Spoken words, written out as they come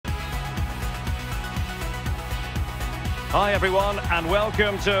Hi everyone and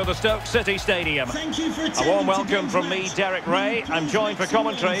welcome to the Stoke City Stadium. A warm welcome from me, Derek Ray. I'm joined for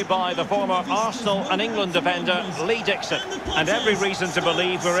commentary by the former Arsenal and England defender Lee Dixon. And every reason to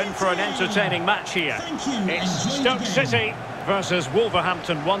believe we're in for an entertaining match here. It's Stoke City versus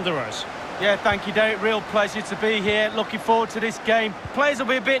Wolverhampton Wanderers. Yeah, thank you, Derek. Real pleasure to be here. Looking forward to this game. Players will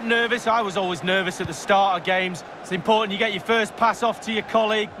be a bit nervous. I was always nervous at the start of games. It's important you get your first pass off to your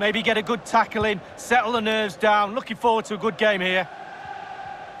colleague, maybe get a good tackle in, settle the nerves down. Looking forward to a good game here.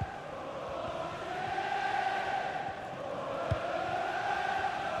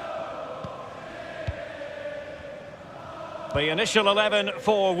 The initial 11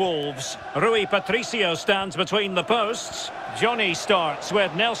 for Wolves. Rui Patricio stands between the posts. Johnny starts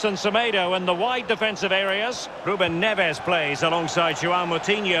with Nelson Semedo in the wide defensive areas. Ruben Neves plays alongside João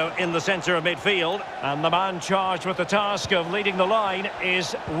Moutinho in the centre of midfield. And the man charged with the task of leading the line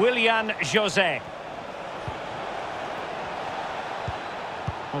is Willian José.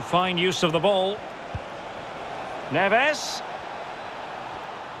 Well, fine use of the ball. Neves.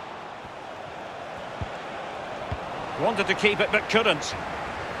 Wanted to keep it but couldn't.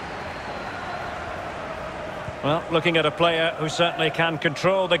 Well, looking at a player who certainly can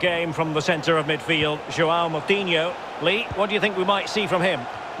control the game from the centre of midfield, João Moutinho. Lee, what do you think we might see from him?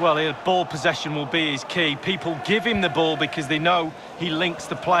 Well, ball possession will be his key. People give him the ball because they know he links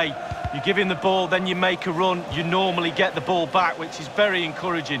the play. You give him the ball, then you make a run, you normally get the ball back, which is very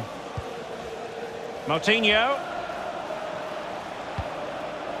encouraging. Moutinho.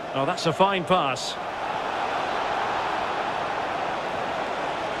 Oh, that's a fine pass.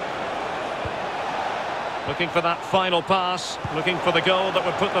 Looking for that final pass, looking for the goal that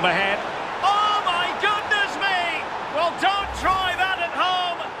would put them ahead. Oh my goodness me! Well, don't try that at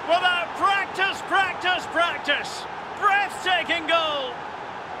home without practice, practice, practice. Breathtaking goal!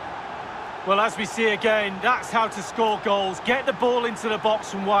 Well, as we see again, that's how to score goals. Get the ball into the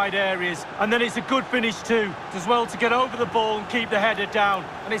box from wide areas, and then it's a good finish too. As well to get over the ball and keep the header down.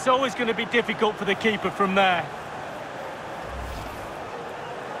 And it's always going to be difficult for the keeper from there.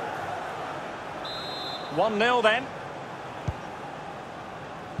 1-0 then.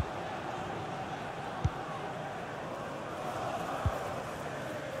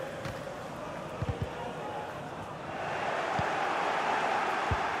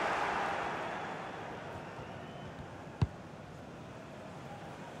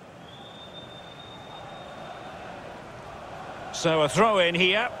 So a throw in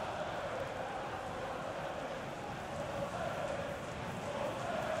here.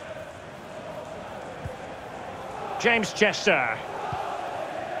 James Chester.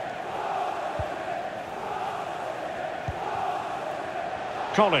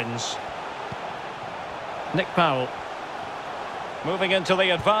 Collins. Nick Powell. Moving into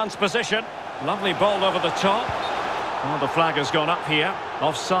the advanced position. Lovely ball over the top. Oh, the flag has gone up here.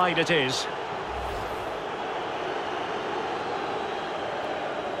 Offside it is.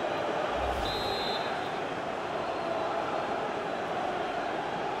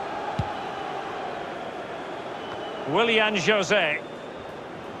 Willian José.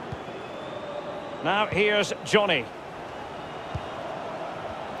 Now here's Johnny.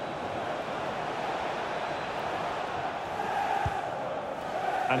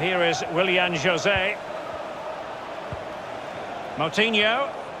 And here is Willian José.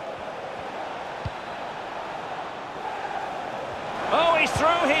 Moutinho. Oh, he's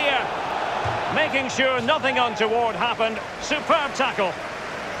through here. Making sure nothing untoward happened. Superb tackle.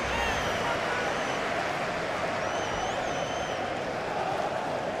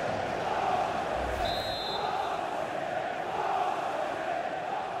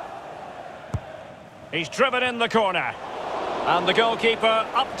 He's driven in the corner. And the goalkeeper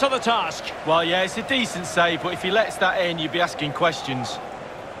up to the task. Well, yeah, it's a decent save, but if he lets that in, you'd be asking questions.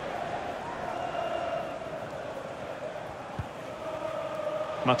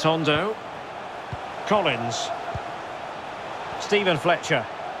 Matondo. Collins. Stephen Fletcher.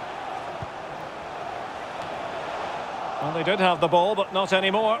 Well, they did have the ball, but not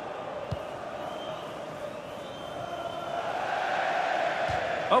anymore.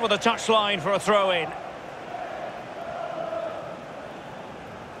 Over the touchline for a throw-in.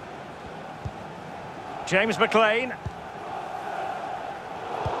 James McLean.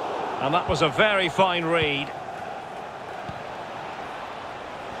 And that was a very fine read.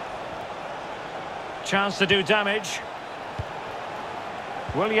 Chance to do damage.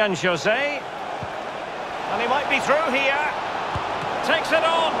 Willian José. And he might be through here. Takes it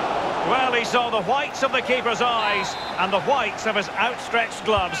on. Well, he saw the whites of the keeper's eyes and the whites of his outstretched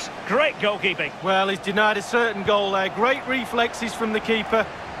gloves. Great goalkeeping. Well, he's denied a certain goal there. Great reflexes from the keeper.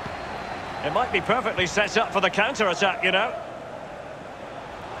 It might be perfectly set up for the counter-attack, you know.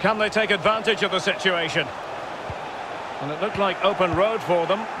 Can they take advantage of the situation? And it looked like open road for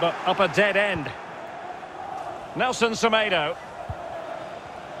them, but up a dead end. Nelson Semedo.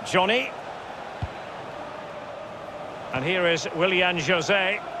 Johnny. And here is Willian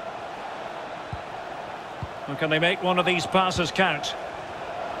José. And can they make one of these passes count?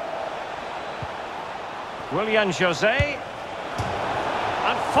 Willian José.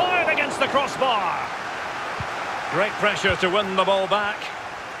 And fired against the crossbar. Great pressure to win the ball back.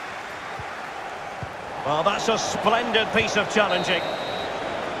 Well, that's a splendid piece of challenging.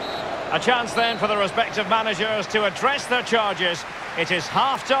 A chance then for the respective managers to address their charges. It is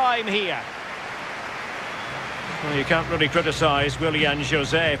half-time here. Well, you can't really criticise Willian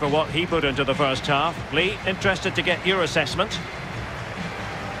José for what he put into the first half. Lee, interested to get your assessment.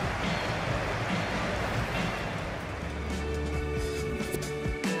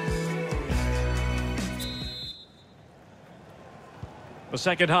 The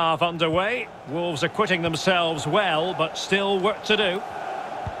second half underway. Wolves acquitting themselves well, but still work to do.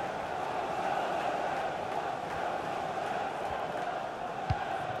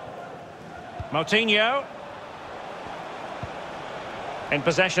 Moutinho. In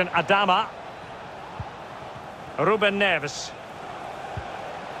possession, Adama. Ruben Neves.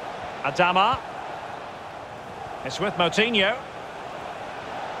 Adama. It's with Moutinho.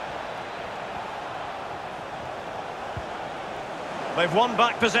 They've won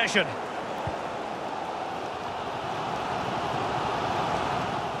back possession.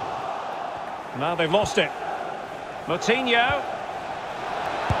 Now they've lost it. Moutinho.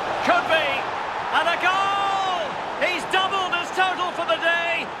 Could be. And a goal! He's doubled his total for the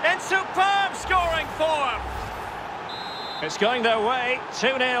day in superb scoring form. It's going their way,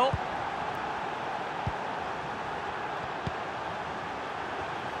 2-0.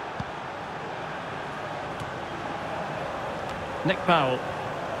 Nick Powell.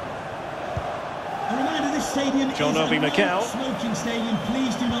 A reminder, this stadium John is Obi a Mikel. smoking stadium.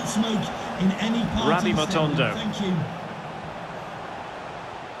 Please do not smoke in any part Rabi of the stadium. Matondo. Thank you.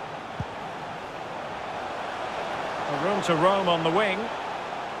 Room to roam on the wing.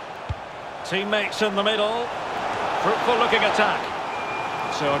 Teammates in the middle. Fruitful looking attack.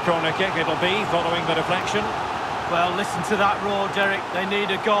 So a corner kick it'll be following the deflection. Well, listen to that roar, Derek. They need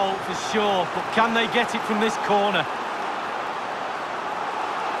a goal for sure, but can they get it from this corner?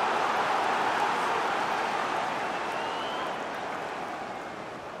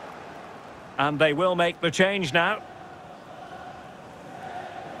 And they will make the change now.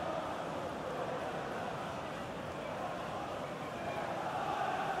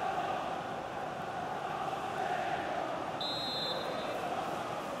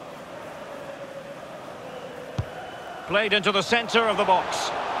 Played into the centre of the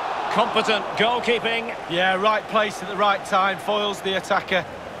box. Competent goalkeeping. Yeah, right place at the right time, foils the attacker.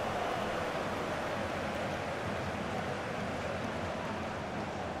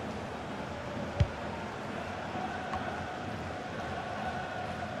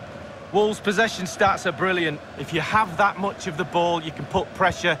 Wolves' possession stats are brilliant. If you have that much of the ball, you can put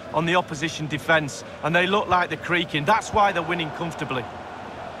pressure on the opposition defence. And they look like they're creaking. That's why they're winning comfortably.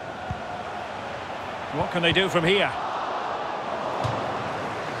 What can they do from here?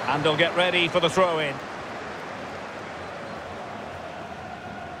 And they'll get ready for the throw-in.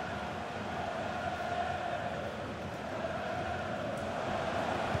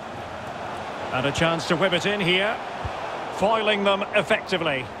 And a chance to whip it in here. Foiling them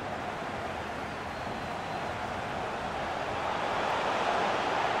effectively.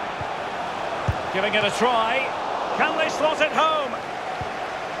 Giving it a try. Can they slot it home?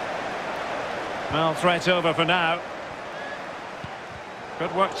 Well, threat over for now.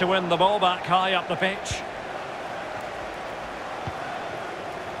 Good work to win the ball back high up the pitch.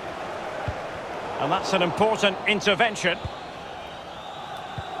 And that's an important intervention.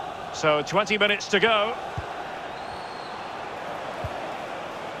 So 20 minutes to go.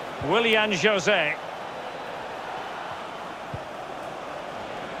 Willian José.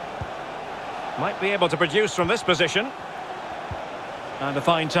 Might be able to produce from this position. And a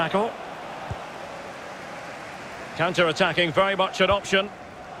fine tackle. Counter-attacking, very much an option.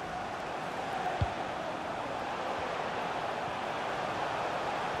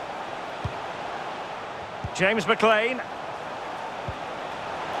 James McLean.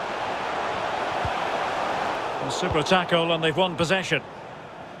 A super tackle and they've won possession.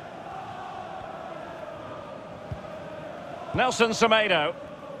 Nelson Semedo.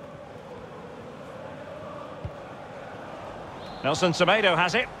 Nelson Semedo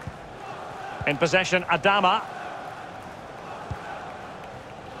has it. In possession, Adama.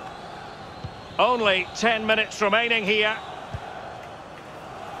 Only 10 minutes remaining here.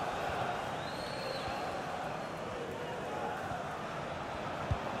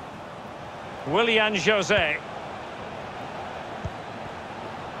 Willian José.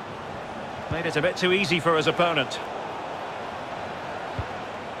 Made it a bit too easy for his opponent.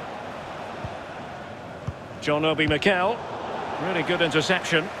 John Obi Mikel. Really good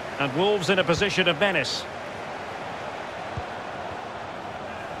interception. And Wolves in a position of menace.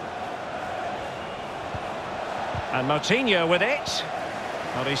 And Moutinho with it.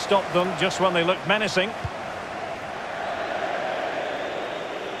 Well, he stopped them just when they looked menacing.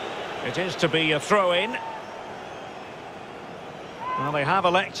 It is to be a throw-in. Well, they have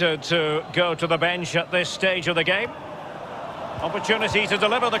elected to go to the bench at this stage of the game. Opportunity to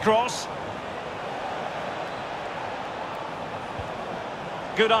deliver the cross.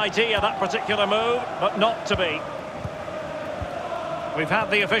 Good idea, that particular move, but not to be. We've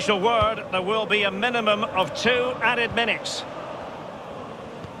had the official word. There will be a minimum of 2 added minutes.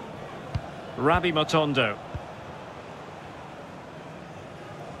 Rabi Matondo.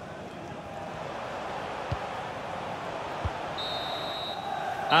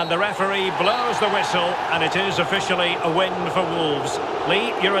 And the referee blows the whistle, and it is officially a win for Wolves.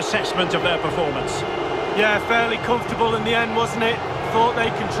 Lee, your assessment of their performance? Yeah, fairly comfortable in the end, wasn't it? Thought they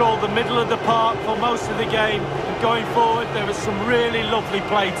controlled the middle of the park for most of the game. And going forward, there was some really lovely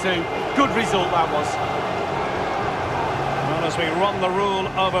play too. Good result, that was. Well, as we run the rule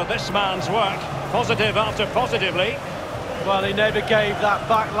over this man's work, positive after positively. Well, he never gave that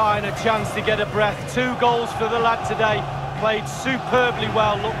back line a chance to get a breath. 2 goals for the lad today. Played superbly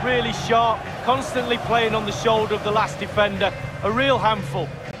well, looked really sharp, constantly playing on the shoulder of the last defender. A real handful.